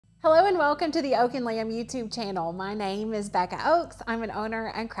Hello and welcome to the Oak and Lamb YouTube channel. My name is Becca Oakes. I'm an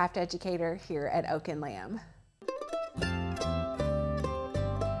owner and craft educator here at Oak and Lamb.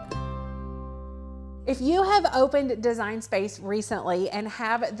 If you have opened Design Space recently and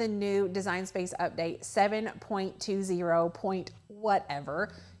have the new Design Space update 7.20 point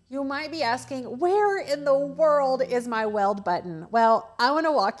whatever, you might be asking, where in the world is my Weld button? Well, I want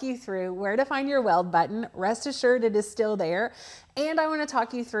to walk you through where to find your Weld button. Rest assured it is still there. And I want to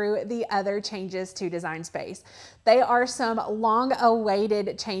talk you through the other changes to Design Space. They are some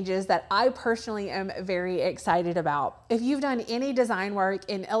long-awaited changes that I personally am very excited about. If you've done any design work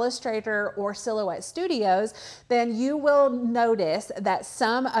in Illustrator or Silhouette Studios, then you will notice that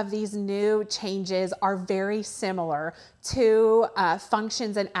some of these new changes are very similar to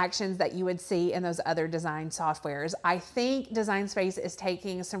functions and actions that you would see in those other design softwares. I think Design Space is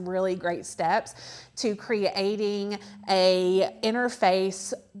taking some really great steps to creating a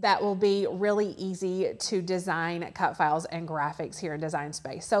interface that will be really easy to design cut files and graphics here in Design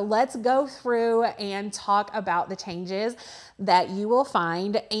Space. So let's go through and talk about the changes that you will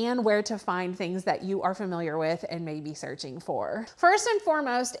find and where to find things that you are familiar with and may be searching for. First and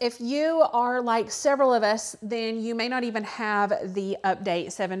foremost, if you are like several of us, then you may not even have the update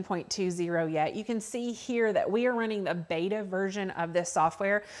 7.20 yet. You can see here that we are running the beta version of this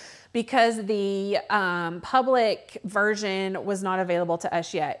software because the public version was not available to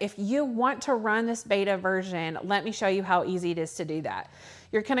us yet. If you want to run this beta version, let me show you how easy it is to do that.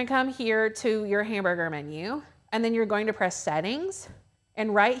 You're gonna come here to your hamburger menu, and then you're going to press settings.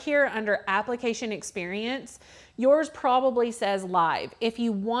 And right here under application experience, yours probably says live. If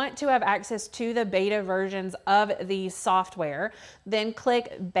you want to have access to the beta versions of the software, then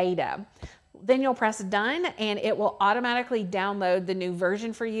click beta. Then you'll press done and it will automatically download the new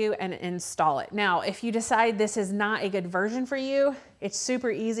version for you and install it. Now, if you decide this is not a good version for you, it's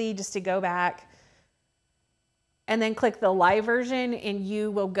super easy just to go back and then click the live version and you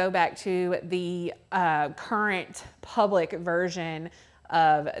will go back to the current public version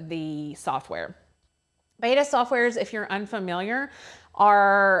of the software. Beta softwares, if you're unfamiliar,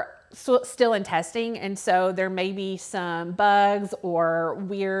 are still in testing, and so there may be some bugs or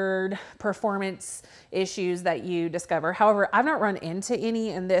weird performance issues that you discover. However, I've not run into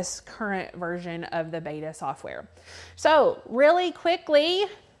any in this current version of the beta software. So really quickly,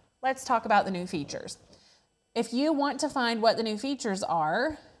 let's talk about the new features. If you want to find what the new features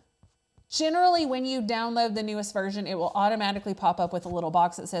are, generally when you download the newest version, it will automatically pop up with a little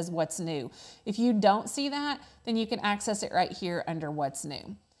box that says what's new. If you don't see that, then you can access it right here under what's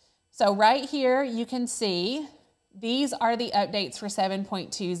new. So right here, you can see these are the updates for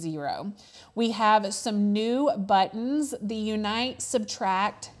 7.20. We have some new buttons. The unite,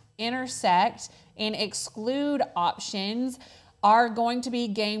 subtract, intersect, and exclude options are going to be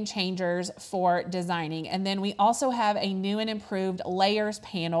game changers for designing. And then we also have a new and improved layers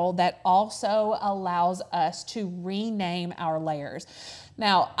panel that also allows us to rename our layers.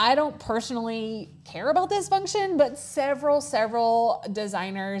 Now, I don't personally care about this function, but several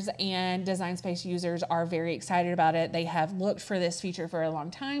designers and Design Space users are very excited about it. They have looked for this feature for a long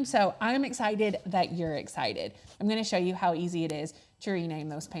time, so I'm excited that you're excited. I'm gonna show you how easy it is to rename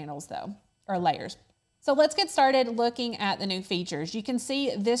those panels though, or layers. So let's get started looking at the new features. You can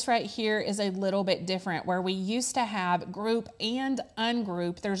see this right here is a little bit different. Where we used to have group and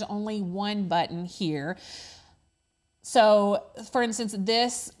ungroup, there's only one button here. So for instance,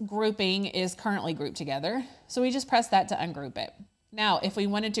 this grouping is currently grouped together. So we just press that to ungroup it. Now, if we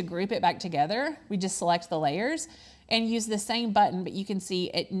wanted to group it back together, we just select the layers and use the same button, but you can see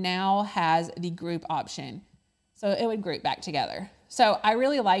it now has the group option. So it would group back together. So I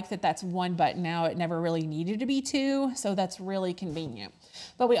really like that that's one button now. It never really needed to be two, so that's really convenient.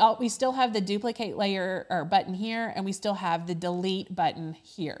 But we still have the duplicate layer or button here, and we still have the delete button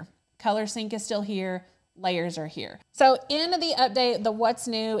here. Color sync is still here. Layers are here. So in the update, the what's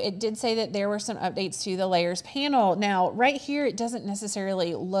new, it did say that there were some updates to the layers panel. Now, right here, it doesn't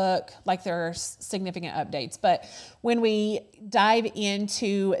necessarily look like there are significant updates, but when we dive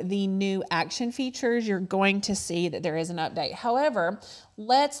into the new action features, you're going to see that there is an update. However,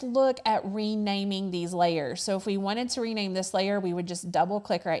 let's look at renaming these layers. So if we wanted to rename this layer, we would just double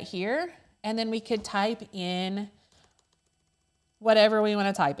click right here, and then we could type in whatever we want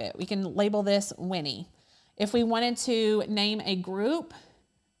to type it. We can label this Winnie. If we wanted to name a group,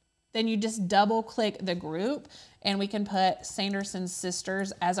 then you just double click the group and we can put Sanderson's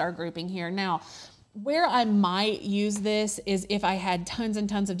Sisters as our grouping here. Now, where I might use this is if I had tons and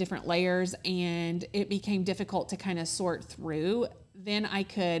tons of different layers and it became difficult to kind of sort through, then I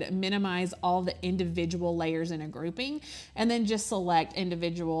could minimize all the individual layers in a grouping and then just select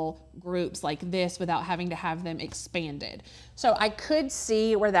individual groups like this without having to have them expanded. So I could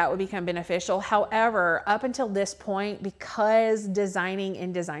see where that would become beneficial. However, up until this point, because designing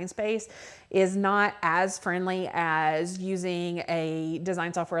in Design Space is not as friendly as using a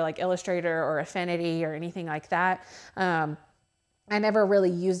design software like Illustrator or Affinity or anything like that, I never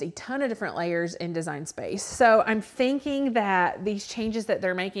really used a ton of different layers in Design Space. So I'm thinking that these changes that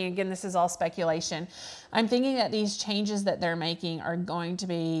they're making, again, this is all speculation. I'm thinking that these changes that they're making are going to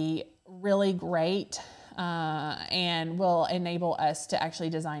be really great and will enable us to actually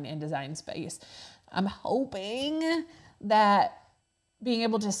design in Design Space. I'm hoping that being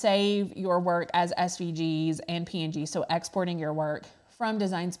able to save your work as SVGs and PNGs, so exporting your work from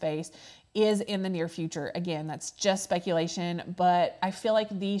Design Space, is in the near future. Again, that's just speculation, but I feel like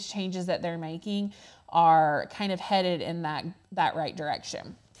these changes that they're making are kind of headed in that right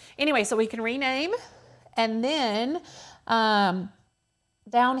direction. Anyway, so we can rename, and then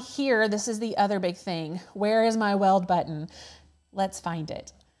down here, this is the other big thing. Where is my Weld button? Let's find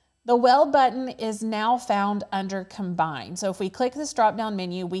it. The Weld button is now found under Combine. So if we click this drop-down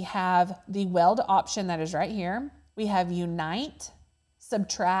menu, we have the Weld option that is right here. We have Unite,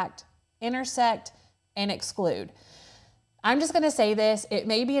 Subtract, Intersect, and Exclude. I'm just going to say this, it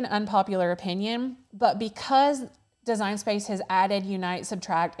may be an unpopular opinion, but because Design Space has added Unite,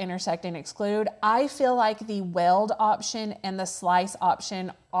 Subtract, Intersect, and Exclude, I feel like the Weld option and the Slice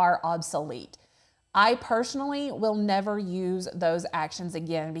option are obsolete. I personally will never use those actions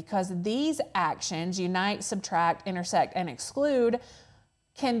again because these actions, Unite, Subtract, Intersect, and Exclude,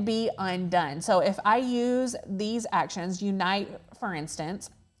 can be undone. So if I use these actions, Unite, for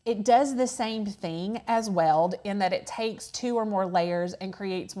instance, it does the same thing as Weld in that it takes 2 or more layers and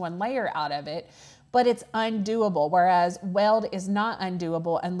creates 1 layer out of it, but it's undoable, whereas Weld is not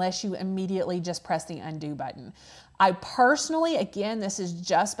undoable unless you immediately just press the undo button. I personally, again, this is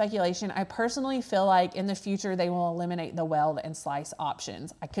just speculation, I personally feel like in the future they will eliminate the Weld and Slice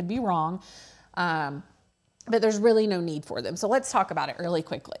options. I could be wrong, but there's really no need for them. So let's talk about it really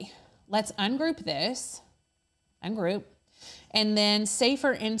quickly. Let's ungroup this, ungroup. And then say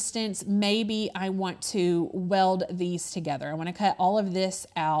for instance, maybe I want to weld these together. I want to cut all of this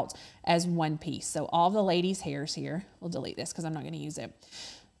out as one piece. So all the ladies' hairs here, we'll delete this because I'm not going to use it.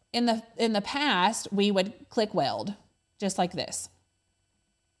 In the past, we would click weld just like this.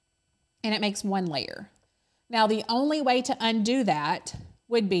 And it makes 1 layer. Now the only way to undo that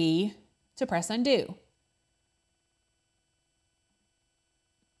would be to press undo.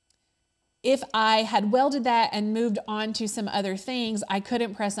 If I had welded that and moved on to some other things, I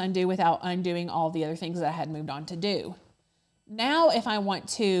couldn't press undo without undoing all the other things that I had moved on to do. Now, if I want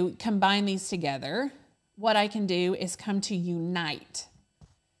to combine these together, what I can do is come to Unite.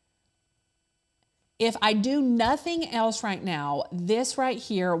 If I do nothing else right now, this right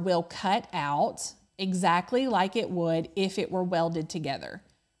here will cut out exactly like it would if it were welded together.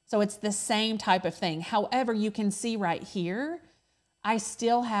 So it's the same type of thing. However, you can see right here, I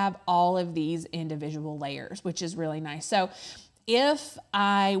still have all of these individual layers, which is really nice. So if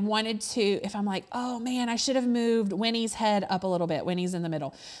I wanted to, if I'm like, oh man, I should have moved Winnie's head up a little bit, Winnie's in the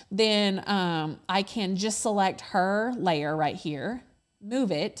middle, then I can just select her layer right here,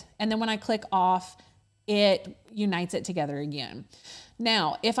 move it, and then when I click off, it unites it together again.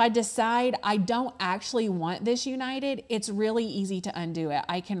 Now, if I decide I don't actually want this united, it's really easy to undo it.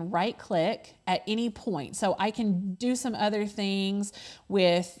 I can right click at any point. So I can do some other things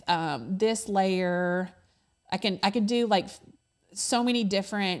with this layer. I can do like so many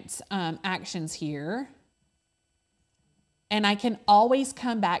different actions here. And I can always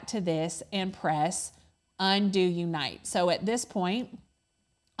come back to this and press undo unite. So at this point,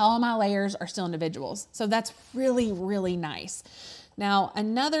 all my layers are still individuals. So that's really, really nice. Now,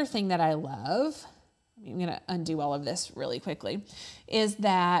 another thing that I love, I'm going to undo all of this really quickly, is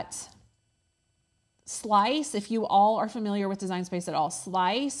that slice, if you all are familiar with Design Space at all,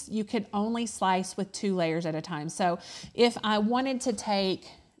 slice, you could only slice with 2 layers at a time. So if I wanted to take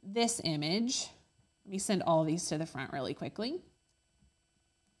this image, let me send all of these to the front really quickly.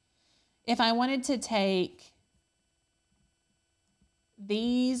 If I wanted to take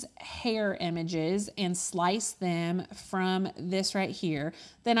these hair images and slice them from this right here,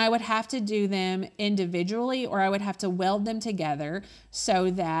 then I would have to do them individually, or I would have to weld them together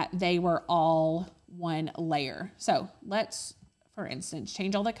so that they were all 1 layer. So let's, for instance,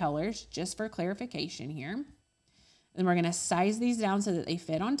 change all the colors just for clarification here. Then we're going to size these down so that they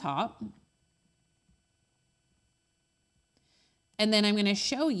fit on top. And then I'm going to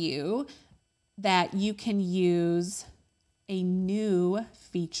show you that you can use a new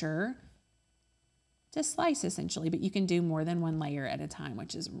feature to slice essentially, but you can do more than one layer at a time,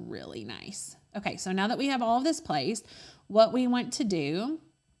 which is really nice. Okay, so now that we have all of this placed, what we want to do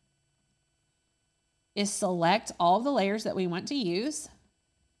is select all the layers that we want to use.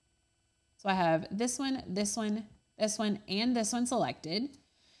 So I have this one, this one, this one, and this one selected.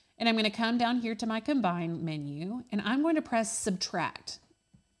 And I'm going to come down here to my combine menu and I'm going to press subtract.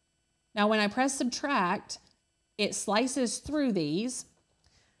 Now, when I press subtract, it slices through these,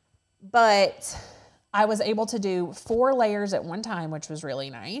 but I was able to do 4 layers at one time, which was really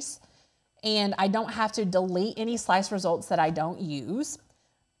nice. And I don't have to delete any slice results that I don't use.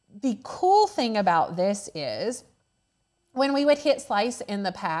 The cool thing about this is when we would hit slice in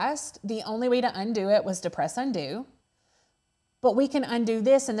the past, the only way to undo it was to press undo. But we can undo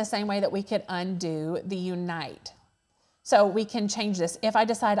this in the same way that we could undo the unite. So we can change this. If I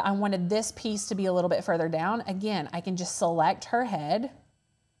decide I wanted this piece to be a little bit further down, again, I can just select her head,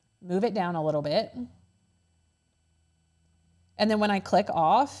 move it down a little bit. And then when I click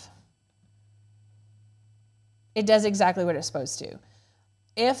off, it does exactly what it's supposed to.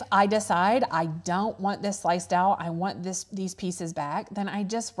 If I decide I don't want this sliced out, I want these pieces back, then I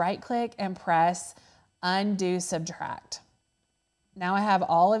just right click and press undo subtract. Now I have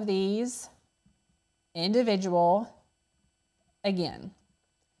all of these individual again.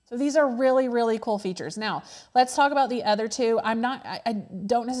 So these are really, really cool features. Now let's talk about the other two. I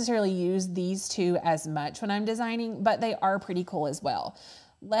don't necessarily use these two as much when I'm designing, but they are pretty cool as well.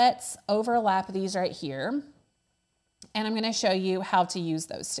 Let's overlap these right here. And I'm going to show you how to use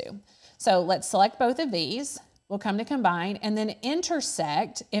those two. So let's select both of these. We'll come to combine and then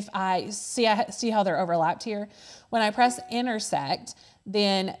intersect. If I see how they're overlapped here. When I press intersect,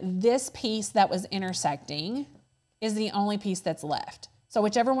 then this piece that was intersecting is the only piece that's left. So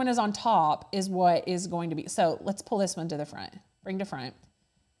whichever one is on top is what is going to be. So let's pull this one to the front, bring to front.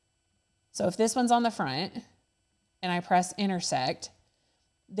 So if this one's on the front and I press intersect,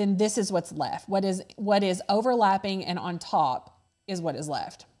 then this is what's left. What is overlapping and on top is what is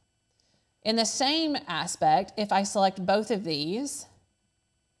left. In the same aspect, if I select both of these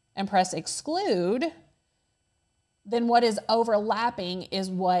and press exclude, then what is overlapping is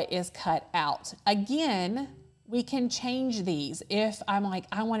what is cut out. Again, we can change these. If I'm like,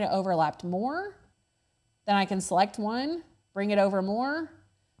 I want it overlapped more, then I can select one, bring it over more,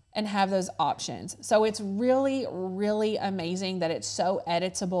 and have those options. So it's really, really amazing that it's so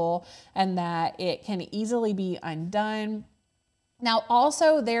editable and that it can easily be undone. Now,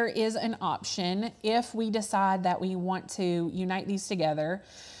 also there is an option if we decide that we want to unite these together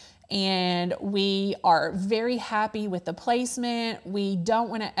and we are very happy with the placement, we don't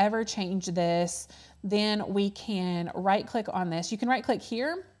want to ever change this, then we can right click on this. You can right click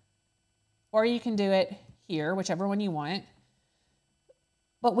here or you can do it here, whichever one you want.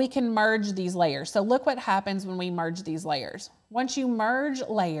 But we can merge these layers. So look what happens when we merge these layers. Once you merge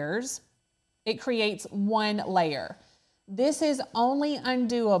layers, it creates one layer. This is only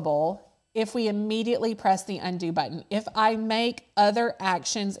undoable if we immediately press the undo button. If I make other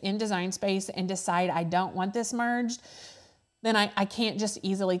actions in Design Space and decide I don't want this merged, then I can't just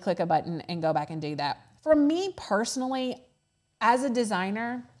easily click a button and go back and do that. For me personally, as a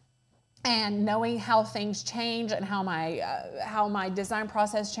designer, and knowing how things change and how my design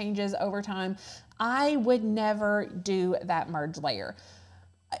process changes over time, I would never do that merge layer.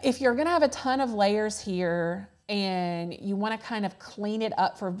 If you're gonna have a ton of layers here and you wanna kind of clean it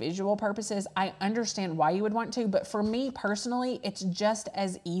up for visual purposes, I understand why you would want to, but for me personally, it's just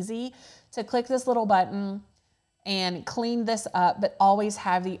as easy to click this little button and clean this up, but always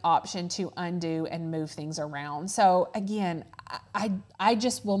have the option to undo and move things around. So again, I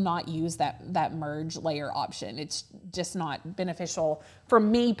just will not use that merge layer option. It's just not beneficial for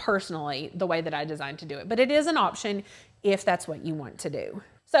me personally, the way that I designed to do it, but it is an option if that's what you want to do.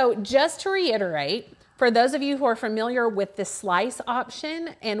 So just to reiterate, for those of you who are familiar with the slice option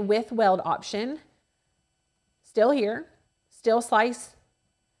and with weld option, still here, still slice,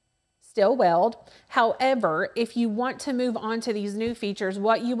 still weld. However, if you want to move on to these new features,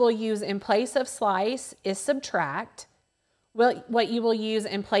 what you will use in place of slice is subtract. What you will use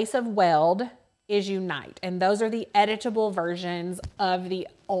in place of weld is unite. And those are the editable versions of the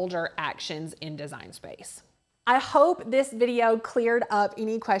older actions in Design Space. I hope this video cleared up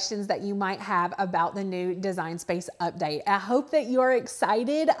any questions that you might have about the new Design Space update. I hope that you're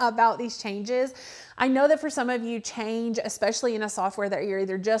excited about these changes. I know that for some of you, change, especially in a software that you're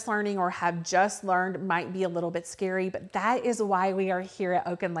either just learning or have just learned, might be a little bit scary, but that is why we are here at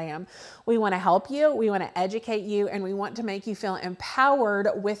Oak and Lamb. We want to help you, we want to educate you, and we want to make you feel empowered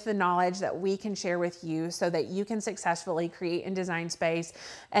with the knowledge that we can share with you so that you can successfully create in Design Space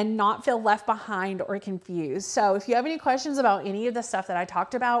and not feel left behind or confused. So if you have any questions about any of the stuff that I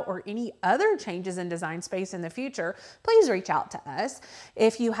talked about or any other changes in Design Space in the future, please reach out to us.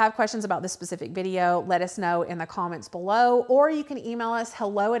 If you have questions about this specific video, let us know in the comments below, or you can email us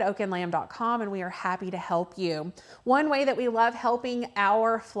hello@oakandlamb.com and we are happy to help you. One way that we love helping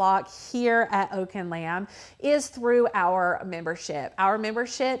our flock here at Oak and Lamb is through our membership. Our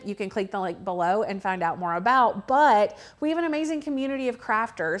membership, you can click the link below and find out more about, but we have an amazing community of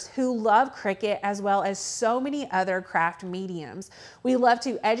crafters who love Cricut as well as so many other craft mediums. We love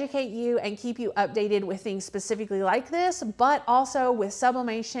to educate you and keep you updated with things specifically like this, but also with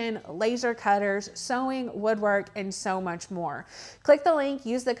sublimation, laser cutters, sewing, woodwork, and so much more. Click the link,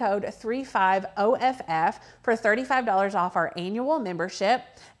 use the code 35OFF for $35 off our annual membership,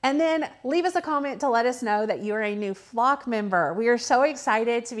 and then leave us a comment to let us know that you're a new flock member. We are so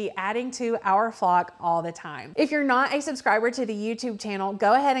excited to be adding to our flock all the time. If you're not a subscriber to the YouTube channel,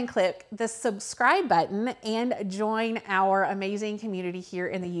 go ahead and click the subscribe button and join our amazing community here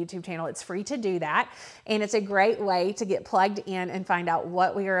in the YouTube channel. It's free to do that, and it's a great way to get plugged in and find out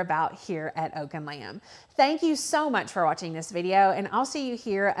what we are about here at Oak and Lamb. Thank you so much for watching this video, and I'll see you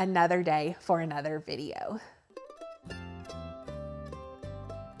here another day for another video.